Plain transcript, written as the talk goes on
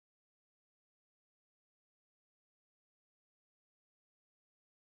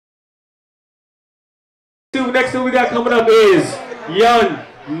Next thing we got coming up is Young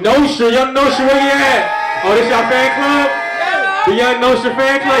Nostra. Young Nostra, where you at? Oh, this y'all fan club? The Young Nostra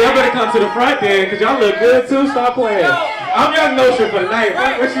fan club? Y'all better come to the front then, because y'all look good too. Stop playing. I'm Young Nostra for the night.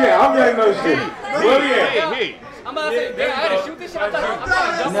 Where she at? I'm Young Nostra. Where we at? I'm about to say, damn, I had to shoot this shit. I'm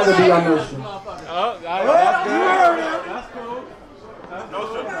trying Never be Young Nostra. Oh, that's good. That's cool.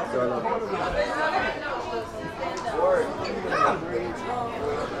 Nostra.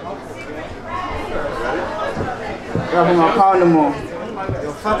 Grabbing my condom on.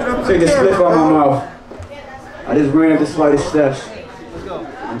 Take the split out my mouth. I just ran up the flight of steps.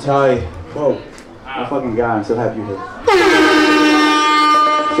 I'm tired. Whoa. I'm fucking guy. I'm so happy you're here.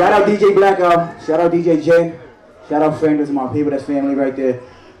 Shout out DJ Blackout. Shout out DJ Jen. Shout out friends of my people. That's family right there.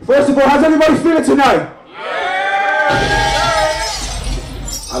 First of all, how's everybody feeling tonight?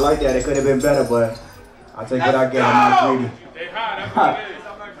 I like that. It could have been better, but I'll take what I get. I'm not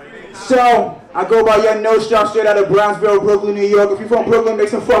greedy. So, I go by Young Nostra. I'm straight out of Brownsville, Brooklyn, New York. If you're from Brooklyn, make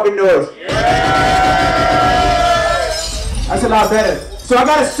some fucking noise. That's a lot better. So I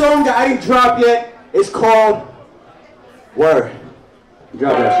got a song that I didn't drop yet. It's called Word.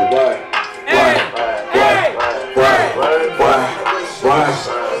 Drop that shit.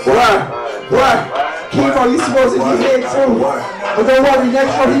 Word. Kimo, you supposed to be here too. But don't worry,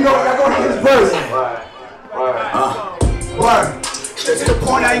 next one y'all gonna hear his verse. Word. Straight to the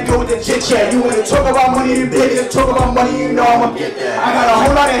point, I ain't go with the chit chat. You wanna talk about money and business, talk about money, you know I'ma get that. I got a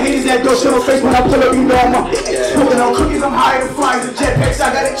whole lot of haters that don't show no face when I pull up, you know I'ma get that. Smoking on cookies, I'm higher than flyers and jetpacks. I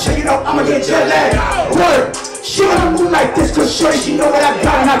gotta check it out, I'ma get jet lag. Word, she wanna move like this, cause shorty, she know what I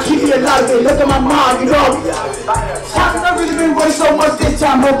got, and I keep it alive. They look at my mind, you know. Times I've really been running so much this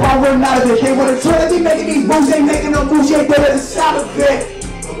time, hope I run out of it. They wanna try to be making these moves, ain't making no moves, ain't better than the sound of it.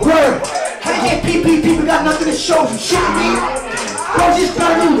 Word, hey, people got nothing to show, you shitting me? Bro, just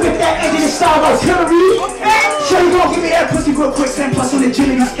gotta whip that engine and style like Hillary. Sure, you gon' give me that pussy real quick, 10 plus on the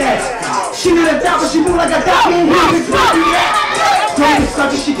agility stats. She not a doubt, but she move like a doubt. Me and him, it's not be that. Don't be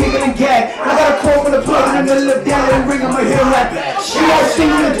sucker, she giggling and gag. I got a call for the plug in the middle of down and ring on my heel rap. She all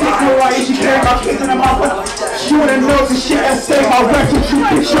singing the dick Mariah, she carry my kids in her mouth. She wanna know the shit I say, my rap to you,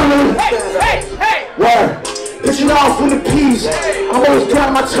 bitch, on her. Word, pitching off from the peas. I'm always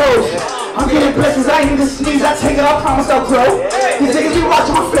down on my toes. I'm getting blessings, I ain't even sneeze, I take it, I promise I'll grow. These niggas be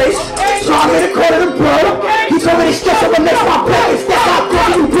watching my face, so I'm gonna call it a bro. He told me to stretch up and make my pockets, that's how it goes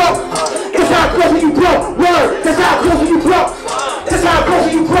when you broke. That's how it goes when you broke, word. That's how it goes when you broke. That's how it goes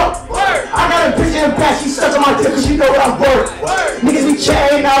when you broke. I got a bitch in the back, she stuck on my dick cause she know what I'm worth. Niggas be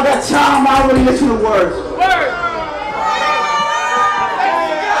chatting, I don't got time, I don't really listen to words.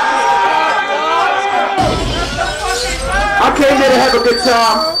 I came here to have a good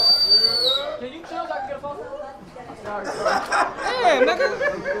time.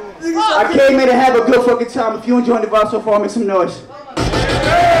 I came here to have a good fucking time. If you enjoying the vibe so far, make some noise.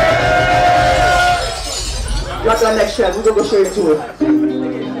 Drop that next track. We're gonna go straight into it.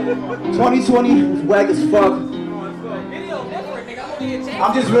 2020 was whack as fuck.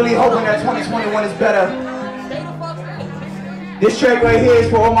 I'm just really hoping that 2021 is better. This track right here is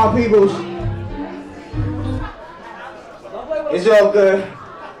for all my peoples. It's all good.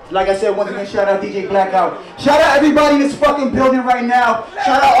 Like I said, once again, shout out DJ Blackout. Shout out everybody in this fucking building right now.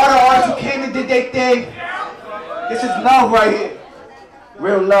 Shout out all the artists who came and did their thing. This is love right here.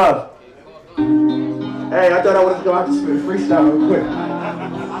 Real love. Hey, I thought I was going to have to spit a freestyle real quick.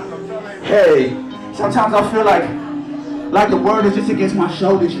 Hey, sometimes I feel like the world is just against my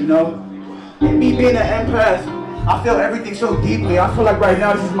shoulders, you know? And me being an empath, I feel everything so deeply. I feel like right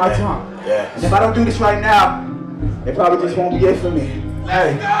now this is my time. And if I don't do this right now, it probably just won't be it for me.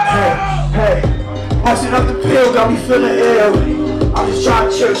 Hey, busting up the pill, got me feeling ill. I'm just trying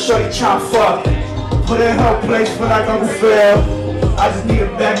to chill, shorty trying to fuck. Put in her place, feel like I'm gonna fail. I just need a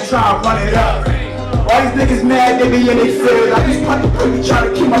bag, try to run it up. All these niggas mad, they be in their feels. I just punch the pretty,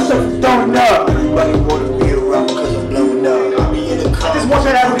 trying to keep myself from throwing up. But you wanna be around because I'm blowing up. I just want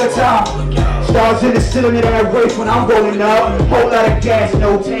you to have a good time. Stars in the ceiling of that race when I'm rolling up. Whole lot of gas,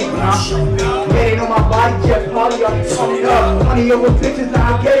 no tank when I'm showing up. Yeah, they know my body, Jeff Polly, I'm turning up. Money over bitches,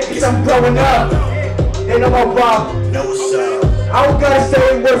 now I get it cause I'm growing up. They know my vibe, know what's up. I don't gotta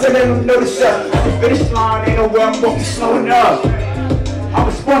say words, and they don't know this up. At the finish line, ain't nowhere I'm gonna be slowing up. I'm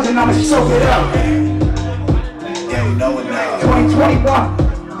a sponge and I'ma soak it up. Yeah, you know it now.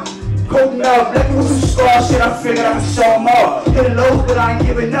 2021. Cold enough, left me with some scars, shit, I figured I'ma show them up. Hit the lows, but I ain't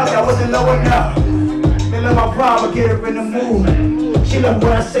giving up, that wasn't low enough. They love my vibe, I get her in the mood. She love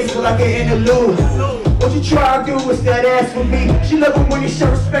what I say, so I get in the loop. What you try to do is that ass for me. She love it when you show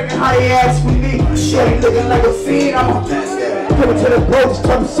respect and how they ask for me. Shorty looking like a fiend, I'm a coming to the boat, just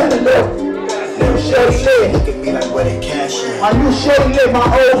come settle up. Little shorty lit. Look at me like where they cash in. My new shorty lit, my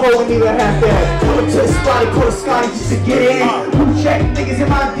old hoe would need a half that. Pull up to the spot, call the Scotty just to get in. Blue check niggas in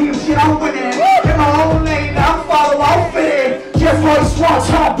my deep shit, I'm winning. In my own lane, now I'm follow, I'll fit in. Jeff Hardy Swan,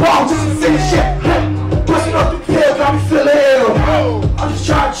 Tom Brown, just to finish it. Busting up the pill, got me feeling ill. I'm just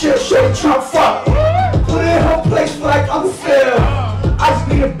trying to chill, shorty trying to fuck. Put it in her place like Uncle Phil. I just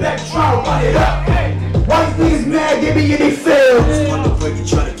need a back, try to run it up. Why these niggas mad, they be in they feel. Just want to break and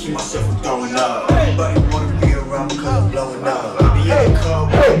try to keep myself from throwing up. Everybody wanna be around because I'm blowing up. Be in the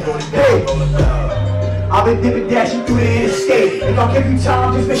club, rolling up. I've been dipping, dashing through the interstate. If I give you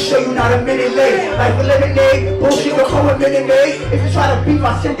time, just make sure you're not a minute late. Like a lemonade, bullshit will come a minute late. If you try to beef,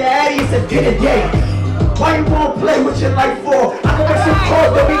 I send the addy, it's a dinner date. Why you won't play with your life for? I can make some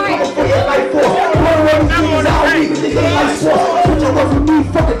calls that be coming for your life for. One of those things I don't even think they like for. Switch over from me,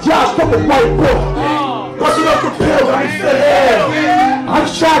 fuck a job, fuck a white book. Busting up the pill, I ain't feel it. I'm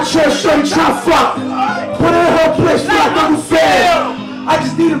just trying to chill, shorty trying to fuck. Put her in her place, feel like I'm fair. I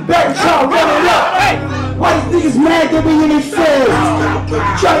just need a back, try to run it up. Why these niggas mad, they be in their feels.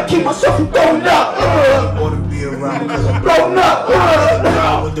 Try to keep myself from throwing up. Wanna be around because I'm Blowing up.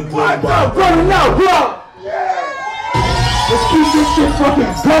 Running out, bro. Let's keep this shit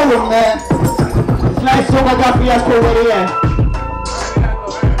fucking going, man. This last song I got for y'all, so where they at?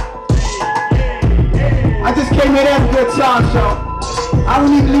 I just came here to have a good time, so I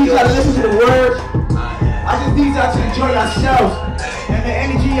don't need to leave y'all to listen to the words. I just need y'all to enjoy yourselves and the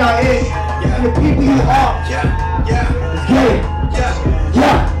energy y'all in and the people you are. Let's get it.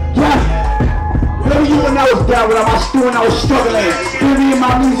 Whatever you when I was down, when I was doing, I was struggling. Hearing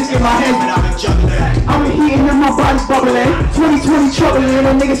my music in my head, I've been heating and my body's bubbling. 2020 troubling,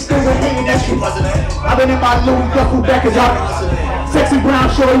 and niggas still been hating that shit. I've been in my Louis duffel bag, cause I'm sexy brown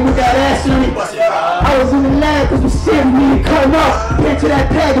shorty with that ass on it. I was in the lab cause we said we need to cut him up. Get to that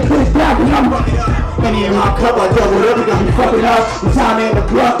pad and put it down cause I'm Henny in my cup, I doubled up, got me fucking up. The time in the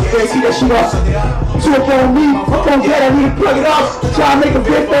blunt, they see that shit up. Two up on me, fuck on that, I need to plug it up. Try to make a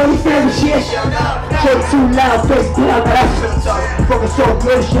big family fans and shit. Shit too loud, face down, but that's fucking so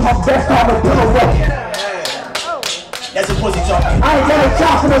good, shit, my best time to put away. That's a pussy talking. I ain't got no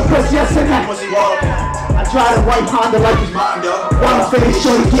time for no pussy, yes and that. Pussy walking. I drive a white Honda like it's mine, though. Wanna finish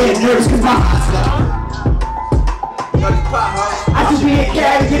shorty getting nervous cause my I just be a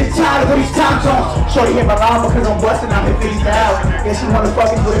cat and get tired of what these times on. Shorty hit my line because I'm busting, I'm hit 50 out. Guess she wanna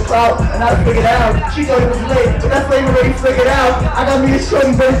fucking with a crowd, and I figured out. She thought it was late, but that flame already figured out. I got me a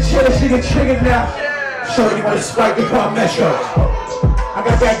shorty, but it's chillin', she get triggered now. Shorty wanna spike the car metro. I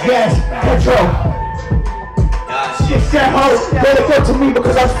got that gas, petrol. Shit set ho, better go to me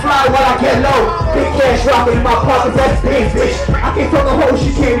because I fly while I get low. Big cash rockin' in my pocket, that's big bitch. I can't fuck a hoe,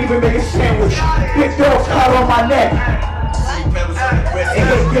 she can't even make a sandwich. Big dog collar on my neck. It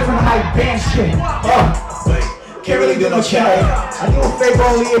hit different height band shit. Can't really do no chatting. I do a favor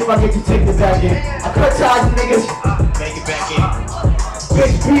only if I get to take the back in. I cut ties with niggas. Make it back in.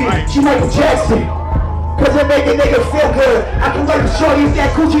 Bitch beat, she Michael Jackson. Cause it make a nigga feel good. I can work with shorty if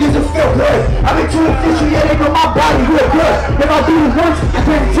that coochie doesn't feel good. I've been too official, yeah, they know my body real good. If I do it once, I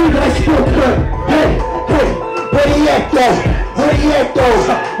guarantee that I still good. Hey, where they at though? Where they at though?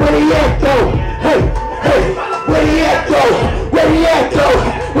 Where they at though? Hey, where they at though? Where they at though?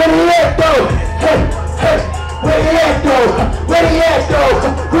 Where they at though? Hey, where they at though? Where they at though?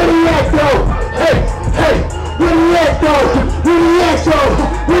 Where they at though? Hey, where they at though? Where they at though?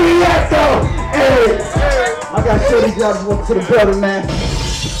 Where they at though? Hey. I got shorty jobs walking to the building, man.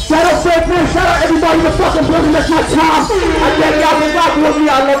 Shout out Franklin, shout out everybody in the fucking building, that's my time. I thank y'all for rocking with me,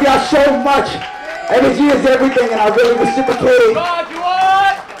 I love y'all so much. Energy is everything and I really reciprocate it.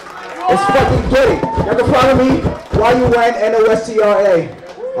 Let's fucking get it. Y'all can follow me, YUNNOSTRA.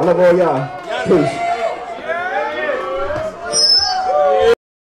 I love all y'all. Peace.